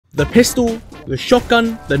the pistol, the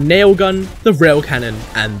shotgun, the nail gun, the rail cannon,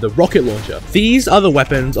 and the rocket launcher. These are the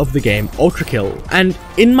weapons of the game Ultrakill, and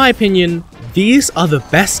in my opinion, these are the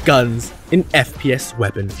best guns in FPS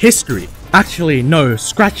weapon history. Actually, no,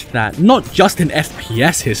 scratch that. Not just in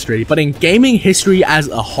FPS history, but in gaming history as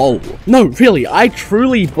a whole. No, really, I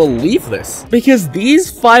truly believe this. Because these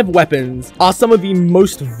 5 weapons are some of the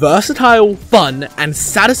most versatile, fun, and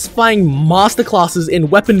satisfying masterclasses in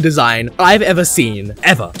weapon design I've ever seen,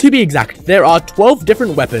 ever. To be exact, there are 12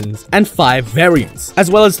 different weapons and 5 variants, as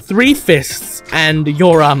well as 3 fists and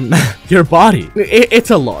your body.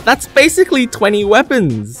 It's a lot. That's basically 20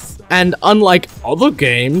 weapons. And unlike other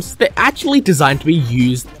games, they're actually designed to be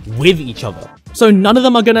used with each other. So none of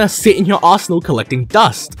them are gonna sit in your arsenal collecting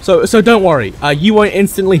dust. So don't worry, you won't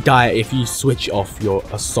instantly die if you switch off your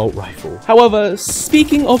assault rifle. However,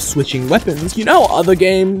 speaking of switching weapons, you know other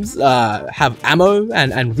games have ammo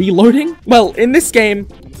and reloading? Well, in this game,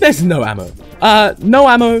 there's no ammo. No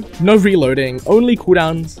ammo, no reloading, only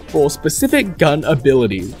cooldowns for specific gun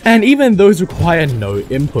abilities, and even those require no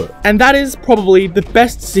input. And that is probably the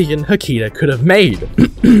best decision Hakita could have made.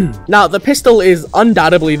 Now, the pistol is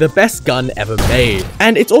undoubtedly the best gun ever made,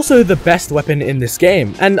 and it's also the best weapon in this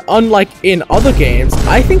game, and unlike in other games,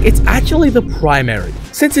 I think it's actually the primary.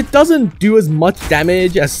 Since it doesn't do as much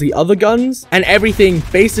damage as the other guns, and everything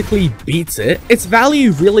basically beats it, its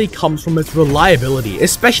value really comes from its reliability,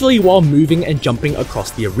 especially while moving and jumping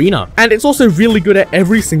across the arena. And it's also really good at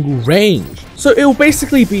every single range. So it'll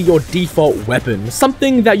basically be your default weapon,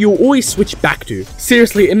 something that you'll always switch back to.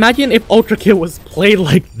 Seriously, imagine if Ultrakill was played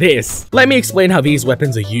like this. Let me explain how these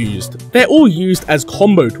weapons are used. They're all used as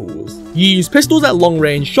combo tools. You use pistols at long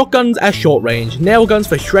range, shotguns at short range, nail guns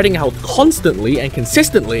for shredding health constantly and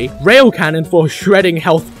consistently, rail cannon for shredding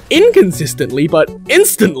health inconsistently but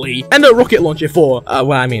instantly, and the rocket launcher for,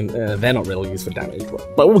 they're not really used for damage,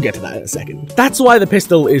 but we'll get to that in a second. That's why the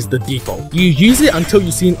pistol is the default. You use it until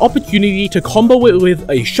you see an opportunity to combo it with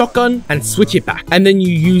a shotgun and switch it back, and then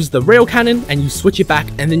you use the rail cannon and you switch it back,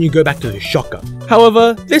 and then you go back to the shotgun.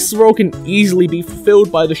 However, this role can easily be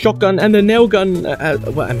fulfilled by the shotgun and the nail gun,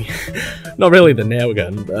 not really the nail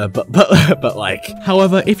gun, but like.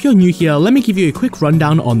 However, if you're new here, let me give you a quick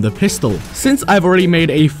rundown on the pistol, since I've already made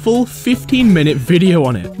a full 15-minute video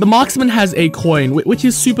on it. The marksman has a coin, which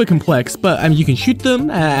is super complex, but you can shoot them,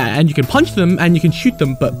 and you can punch them, and you can shoot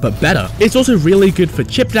them, but better. It's also really good for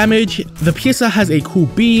chip damage. The piercer has a cool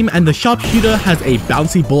beam, and the sharpshooter has a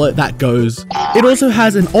bouncy bullet that goes. It also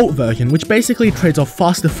has an alt version, which basically trades off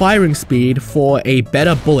faster firing speed for a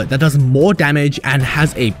better bullet that does more damage and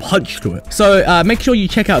has a punch to it. So make sure you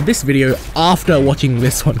check out this video after watching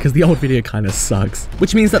this one, because the old video kind of sucks.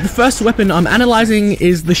 Which means that the first weapon I'm analyzing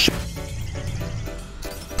is the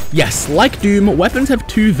Yes, like Doom, weapons have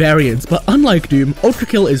 2 variants, but unlike Doom,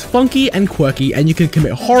 Ultrakill is funky and quirky, and you can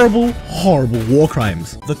commit horrible war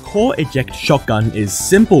crimes. The core eject shotgun is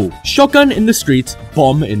simple. Shotgun in the streets,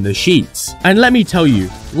 bomb in the sheets. And let me tell you,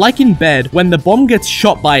 like in bed, when the bomb gets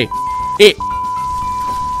shot by it,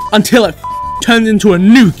 until it turns into a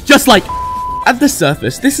nuke, just like at the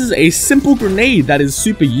surface, this is a simple grenade that is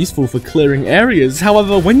super useful for clearing areas.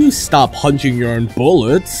 However, when you start punching your own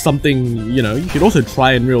bullets, something, you should also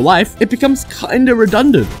try in real life, it becomes kinda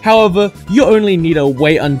redundant. However, you only need to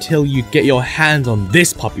wait until you get your hands on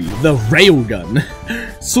this puppy, the railgun.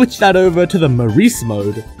 Switch that over to the Maurice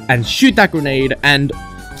mode, and shoot that grenade, and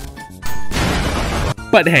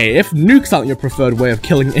but hey, if nukes aren't your preferred way of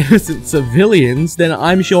killing innocent civilians, then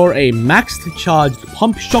I'm sure a maxed charged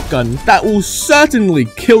pump shotgun that will certainly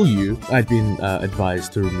kill you. I've been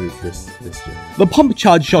advised to remove this gem. The pump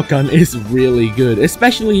charged shotgun is really good,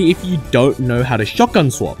 especially if you don't know how to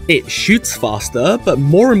shotgun swap. It shoots faster, but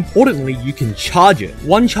more importantly, you can charge it.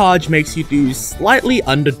 One charge makes you do slightly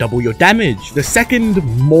under double your damage, the second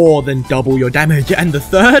more than double your damage, and the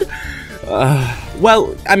third,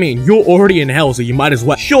 well, you're already in hell, so you might as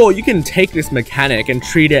well. Sure, you can take this mechanic and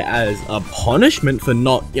treat it as a punishment for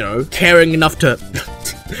not, caring enough to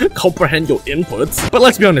comprehend your inputs. But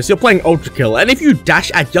let's be honest, you're playing Ultrakill, and if you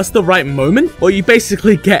dash at just the right moment, well, you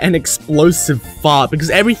basically get an explosive fart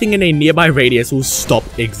because everything in a nearby radius will stop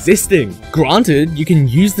existing. Granted, you can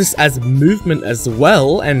use this as movement as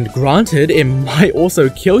well, and granted, it might also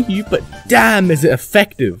kill you, but damn, is it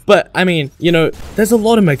effective. But, there's a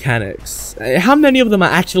lot of mechanics. How many of them are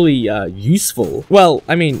actually useful? Well,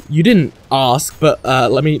 you didn't ask, but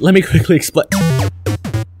let me quickly explain.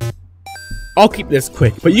 I'll keep this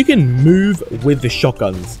quick, but you can move with the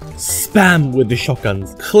shotguns, spam with the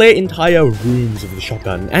shotguns, clear entire rooms with the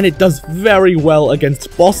shotgun, and it does very well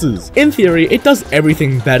against bosses. In theory, it does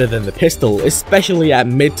everything better than the pistol, especially at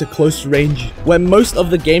mid to close range, where most of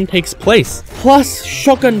the game takes place. Plus,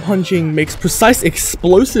 shotgun punching makes precise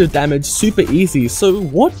explosive damage super easy, so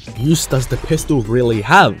what use does the pistol really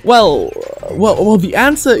have? Well, the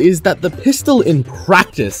answer is that the pistol in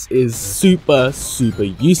practice is super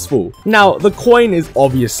useful. Now, the coin is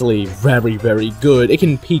obviously very good. It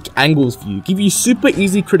can peak angles for you, give you super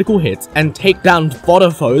easy critical hits, and take down fodder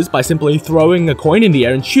foes by simply throwing a coin in the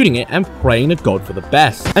air and shooting it and praying to God for the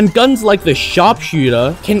best. And guns like the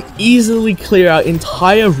sharpshooter can easily clear out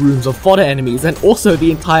entire rooms of fodder enemies and also the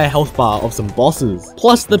entire health bar of some bosses.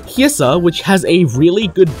 Plus, the piercer, which has a really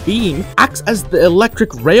good beam, acts as the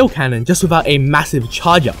electric rail cannon just without a massive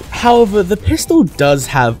charge up. However, the pistol does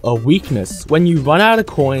have a weakness. When you run out of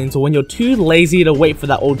coins or when you're too lazy to wait for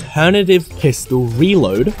that alternative pistol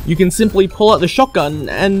reload, you can simply pull out the shotgun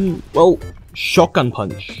and, well, shotgun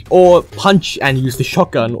punch, or punch and use the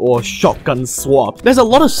shotgun, or shotgun swap. There's a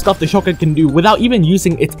lot of stuff the shotgun can do without even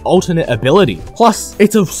using its alternate ability. Plus,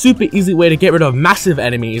 it's a super easy way to get rid of massive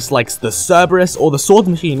enemies like the Cerberus or the sword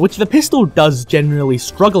machine, which the pistol does generally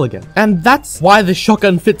struggle against. And that's why the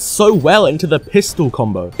shotgun fits so well into the pistol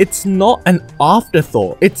combo. It's not an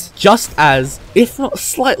afterthought. It's just as, if not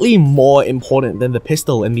slightly more important than the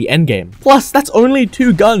pistol in the endgame. Plus, that's only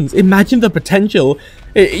 2 guns. Imagine the potential,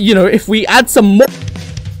 you know, if we add some more.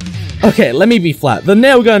 Okay, let me be flat. The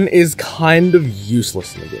nail gun is kind of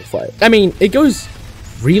useless in a real fight. I mean, it goes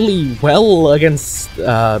really well against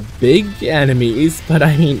big enemies, but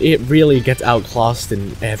I mean, it really gets outclassed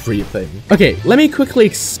in everything. Okay, let me quickly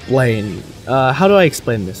explain. How do I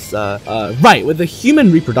explain this? Right, with the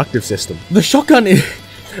human reproductive system, the shotgun is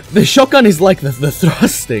the shotgun is like the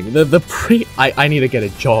thrusting, I need to get a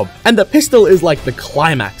job. And the pistol is like the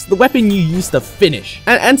climax, the weapon you use to finish.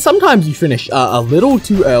 And sometimes you finish a little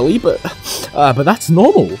too early, but that's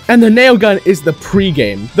normal. And the nail gun is the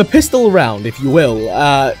pre-game, the pistol round, if you will.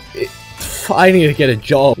 I need to get a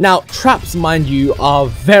job. Now, traps, mind you, are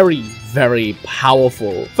very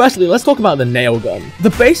powerful. Firstly, let's talk about the nail gun. The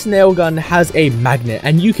base nail gun has a magnet,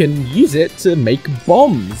 and you can use it to make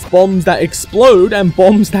bombs. Bombs that explode and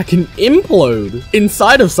bombs that can implode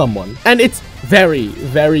inside of someone. And it's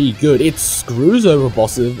very good. It screws over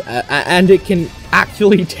bosses, and it can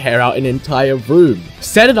actually tear out an entire room.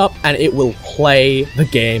 Set it up and it will play the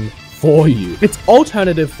game for you. Its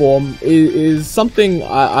alternative form is something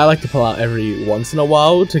I like to pull out every once in a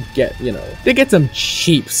while to get, you know, to get some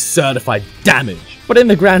cheap certified damage. But in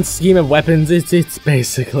the grand scheme of weapons, it's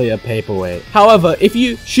basically a paperweight. However, if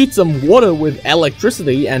you shoot some water with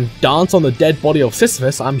electricity and dance on the dead body of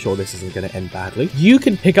Sisyphus, I'm sure this isn't going to end badly, you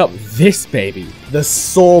can pick up this baby, the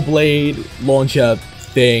saw blade launcher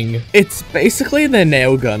thing. It's basically the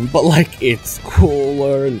nail gun, but like it's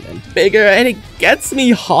cooler and bigger, and it gets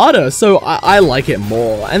me harder, so I like it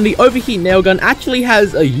more. And the overheat nail gun actually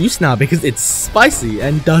has a use now because it's spicy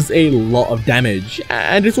and does a lot of damage,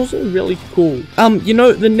 and it's also really cool. You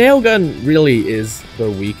know, the nail gun really is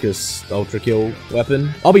the weakest Ultrakill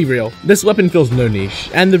weapon. I'll be real, this weapon fills no niche,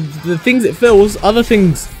 and the things it fills, other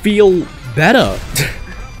things feel better.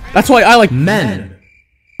 That's why I like men.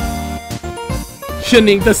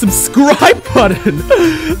 The subscribe button.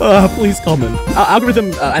 Please comment.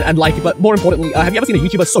 Algorithm and like, but more importantly, have you ever seen a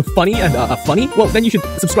YouTuber so funny and funny? Well, then you should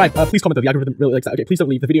subscribe. Please comment though, the algorithm really likes that. Okay, please don't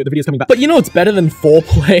leave, the video's coming back. But you know what's better than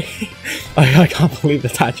foreplay? I can't believe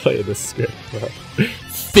that's actually in the script, bro.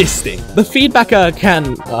 Fisting. The feedbacker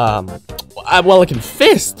can, well, it can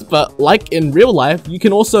fist, but like in real life, you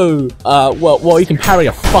can also, well, you can parry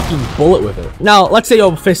a fucking bullet with it. Now, let's say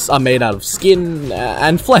your fists are made out of skin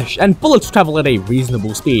and flesh, and bullets travel at a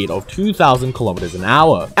reasonable speed of 2,000 kilometers an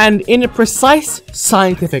hour. And in precise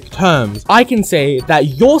scientific terms, I can say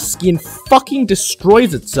that your skin fucking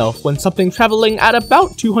destroys itself when something traveling at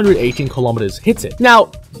about 218 kilometers hits it.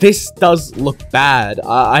 Now, this does look bad,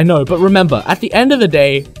 I know, but remember, at the end of the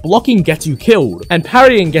day, blocking gets you killed, and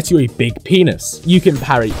parrying gets you a big penis. You can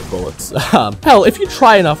parry bullets. Hell, if you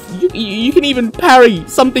try enough, you can even parry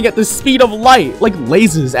something at the speed of light, like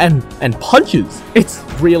lasers and punches. It's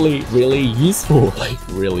really useful, like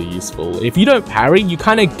really useful. If you don't parry, you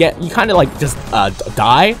kind of like just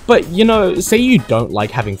die. But you know, say you don't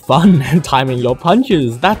like having fun and timing your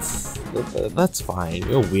punches, that's fine.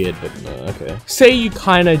 You're weird, but no, okay. Say you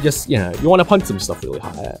kind of just, you know, you want to punch some stuff really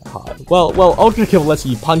hard. Well, Ultrakill lets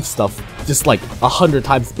you punch stuff just like 100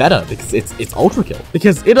 times better because it's Ultrakill.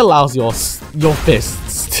 Because it allows your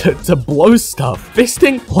fists to blow stuff.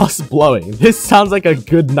 Fisting plus blowing. This sounds like a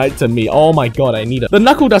good night to me. Oh my god, I need it. The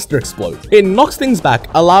Knuckle Duster explodes. It knocks things back,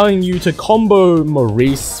 allowing you to combo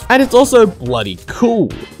Maurice, and it's also bloody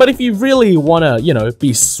cool. But if you really wanna, you know,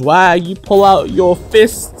 be swag, you pull out your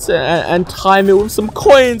fists and time it with some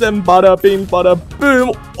coins and bada bing bada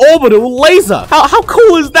boom, orbital laser. How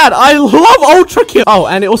cool is that? I love Ultrakill. Oh,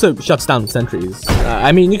 and it also shuts down sentries.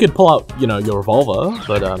 I mean, you could pull out, you know, your revolver,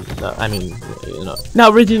 but I mean, you know.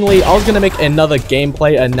 Now, originally, I was gonna make another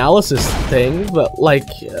gameplay analysis thing, but like,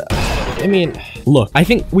 I mean, look, I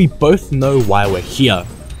think we both know why we're here.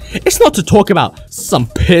 It's not to talk about some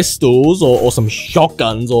pistols or some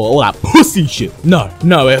shotguns or all that pussy shit. No,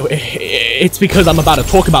 it's because I'm about to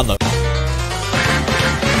talk about them.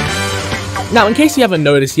 Now, in case you haven't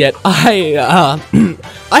noticed yet, I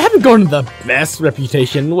haven't gotten the best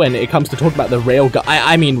reputation when it comes to talking about the rail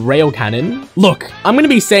cannon. Look, I'm gonna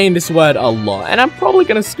be saying this word a lot, and I'm probably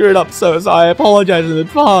gonna screw it up, so I apologize in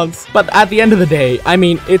advance. But at the end of the day, I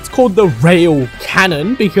mean, it's called the rail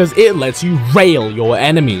cannon because it lets you rail your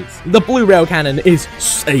enemies. The blue rail cannon is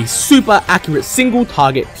a super accurate single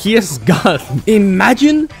target pierce gun.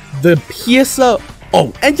 Imagine the piercer,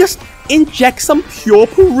 and just inject some pure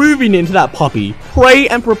Peruvian into that puppy. Pray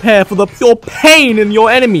and prepare for the pure pain in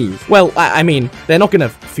your enemies. Well, I mean, they're not gonna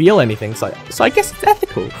feel anything, so I guess it's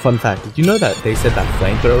ethical. Fun fact, did you know that they said that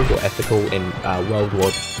flamethrowers were ethical in World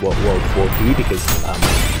War II because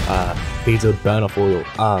these would burn off oil.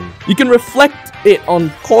 You can reflect it on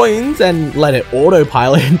coins and let it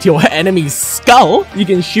autopilot into your enemy's skull. You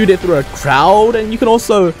can shoot it through a crowd, and you can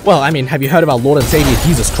also, well, I mean, have you heard about Lord and Savior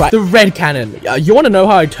Jesus Christ? The red cannon. You want to know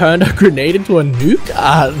how I turned a grenade into a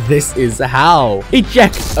nuke? This is how.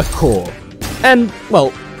 Eject a core. And,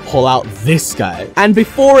 well, pull out this guy. And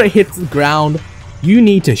before it hits the ground, you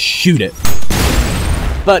need to shoot it.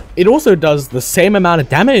 But it also does the same amount of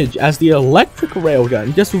damage as the electric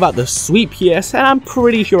railgun, just without the sweet PS, and I'm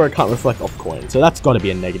pretty sure it can't reflect off coins, so that's got to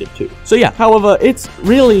be a negative too. So yeah, however, it's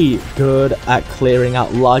really good at clearing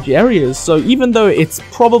out large areas, so even though it's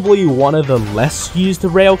probably one of the less used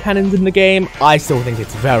rail cannons in the game, I still think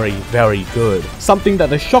it's very, very good. Something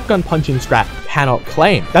that the shotgun punching strat cannot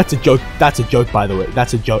claim. That's a joke by the way,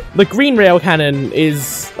 that's a joke. The green rail cannon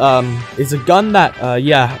is a gun that,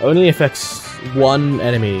 yeah, only affects one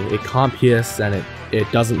enemy. It can't pierce, and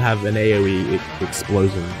it doesn't have an AoE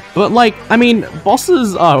explosion. But like, I mean,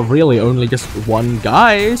 bosses are really only just one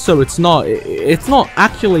guy, so it's not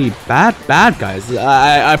actually bad guys.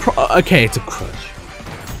 Okay, it's a crutch.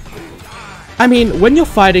 I mean, when you're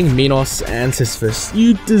fighting Minos and Sisyphus,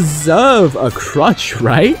 you deserve a crutch,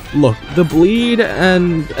 right? Look, the bleed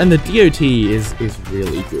and the DOT is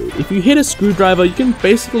really good. If you hit a screwdriver, you can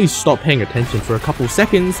basically stop paying attention for a couple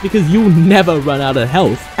seconds because you'll never run out of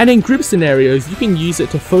health. And in group scenarios, you can use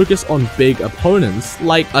it to focus on big opponents,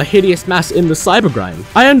 like a hideous mass in the cyber grind.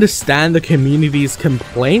 I understand the community's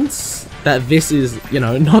complaints that this is, you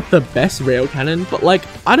know, not the best rail cannon, but like,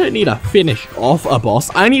 I don't need to finish off a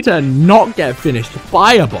boss. I need to not get finished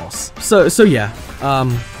by a boss. So yeah,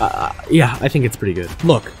 yeah, I think it's pretty good.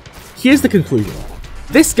 Look, here's the conclusion.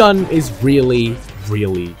 This gun is really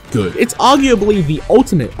good. It's arguably the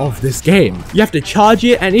ultimate of this game. You have to charge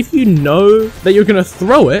it, and if you know that you're gonna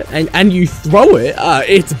throw it, and you throw it,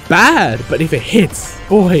 it's bad, but if it hits,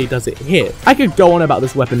 boy does it hit. I could go on about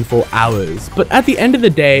this weapon for hours, but at the end of the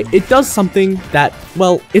day, it does something that,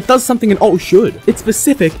 well, it does something an ult should. It's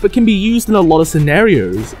specific, but can be used in a lot of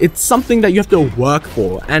scenarios. It's something that you have to work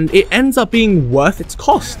for, and it ends up being worth its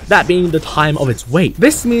cost, that being the time of its weight.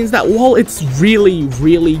 This means that while it's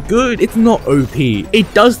really good, it's not OP.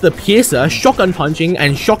 It does the piercer, shotgun punching,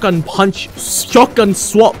 and shotgun punch, shotgun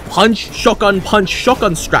swap punch, shotgun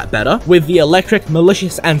strat better, with the electric,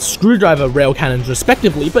 malicious, and screwdriver rail cannons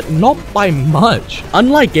respectively, but not by much.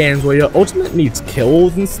 Unlike games where your ultimate needs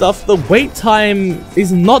kills and stuff, the wait time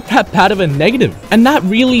is not that bad of a negative, and that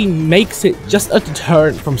really makes it just a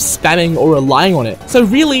deterrent from spamming or relying on it. So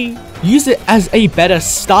really, use it as a better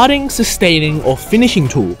starting, sustaining, or finishing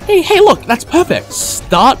tool. Hey, look, that's perfect.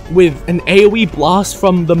 Start with an AoE blast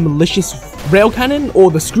from the malicious rail cannon or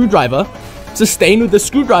the screwdriver, sustain with the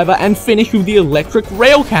screwdriver, and finish with the electric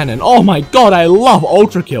rail cannon. Oh my god, I love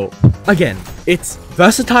Ultrakill. Again, it's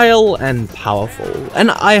versatile and powerful. And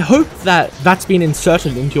I hope that that's been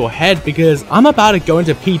inserted into your head because I'm about to go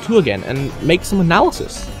into P2 again and make some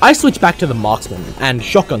analysis. I switch back to the marksman and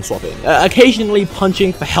shotgun swapping, occasionally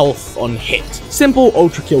punching for health on hit. Simple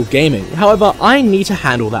Ultrakill gaming. However, I need to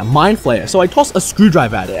handle that mind flare, so I toss a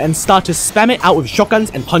screwdriver at it and start to spam it out with shotguns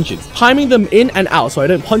and punches, timing them in and out so I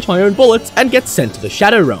don't punch my own bullets and get sent to the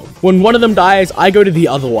Shadow Realm. When one of them dies, I go to the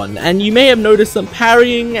other one, and you may have noticed some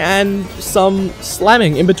parrying and some slamming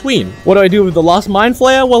in between. What do I do with the last mind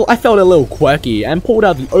flare? Well, I felt a little quirky and pulled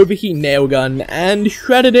out the overheat nail gun and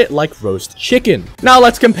shredded it like roast chicken. Now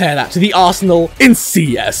let's compare that to the arsenal in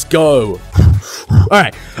CSGO.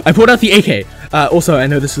 Alright, I pulled out the AK. Also, I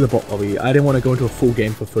know this is a bot lobby. I didn't want to go into a full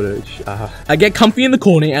game for footage. I get comfy in the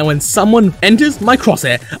corner, and when someone enters my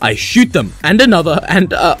crosshair, I shoot them. And another,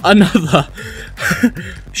 and another.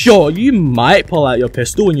 Sure, you might pull out your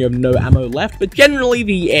pistol when you have no ammo left, but generally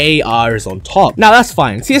the AR is on top. Now that's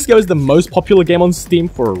fine. CSGO is the most popular game on Steam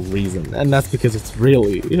for a reason, and that's because it's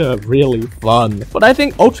really fun. But I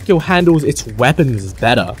think Ultrakill handles its weapons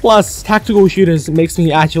better. Plus, tactical shooters makes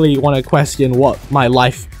me actually want to question what my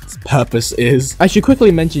life's purpose is. I should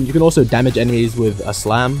quickly mention you can also damage enemies with a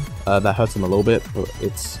slam. That hurts them a little bit, but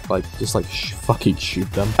it's like just like fucking shoot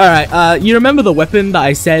them. Alright, you remember the weapon that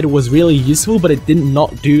I said was really useful, but it did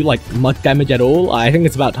not do like much damage at all? I think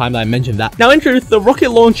it's about time that I mentioned that. Now in truth, the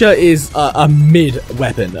rocket launcher is a mid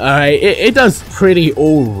weapon, alright? It does pretty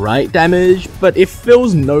alright damage, but it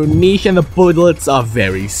fills no niche and the bullets are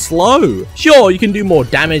very slow. Sure, you can do more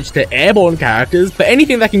damage to airborne characters, but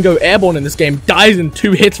anything that can go airborne in this game dies in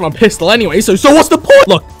 2 hits from a pistol anyway, so what's the point?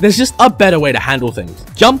 Look, there's just a better way to handle things.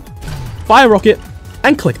 Jump, fire rocket,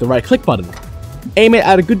 and click the right click button. Aim it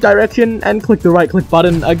at a good direction and click the right click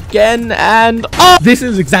button again, and this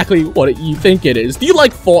is exactly what you think it is. Do you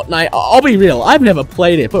like Fortnite? I'll be real, I've never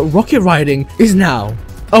played it, but rocket riding is now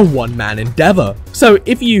a one-man endeavor. So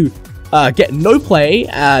if you get no play,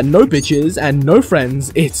 no bitches, and no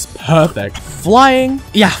friends, it's perfect. Flying?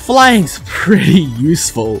 Yeah, flying's pretty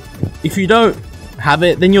useful. If you don't have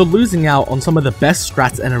it, then you're losing out on some of the best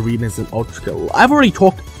strats and arenas in Ultrakill. I've already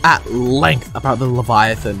talked at length about the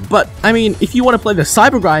Leviathan, but I mean, if you want to play the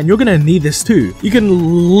cyber grind, you're gonna need this too. You can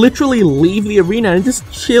literally leave the arena and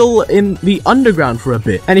just chill in the underground for a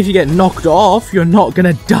bit, and if you get knocked off, you're not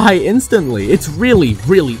gonna die instantly. It's really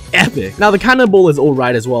epic. Now the cannonball is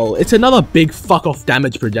alright as well. It's another big fuck off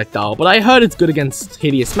damage projectile, but I heard it's good against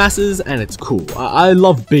hideous masses and it's cool. I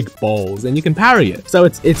love big balls and you can parry it, so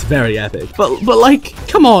it's very epic. But like,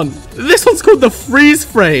 come on, this one's called the freeze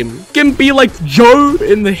frame. It can be like Joe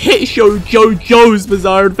in the hit show JoJo's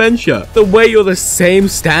Bizarre Adventure, the way you're the same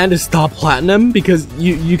stand as Star Platinum because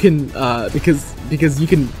you can because you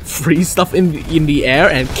can freeze stuff in the air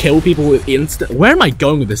and kill people with instant. Where am I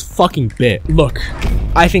going with this fucking bit? Look,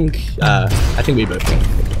 I think we both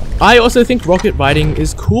know. I also think rocket riding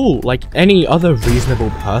is cool, like any other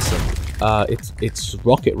reasonable person. It's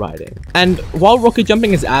rocket riding. And while rocket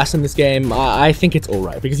jumping is ass in this game, I think it's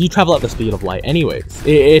alright, because you travel at the speed of light anyways.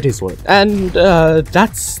 It is what. And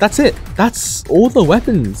that's it. That's all the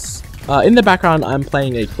weapons. In the background, I'm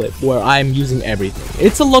playing a clip where I'm using everything.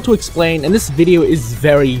 It's a lot to explain, and this video is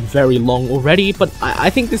very long already, but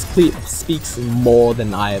I think this clip speaks more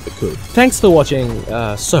than I ever could. Thanks for watching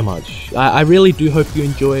so much. I really do hope you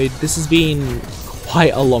enjoyed. This has been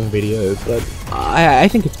quite a long video, but I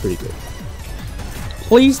think it's pretty good.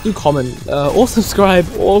 Please do comment, or subscribe,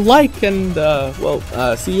 or like, and, well,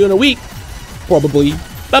 see you in a week, probably.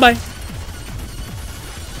 Bye-bye.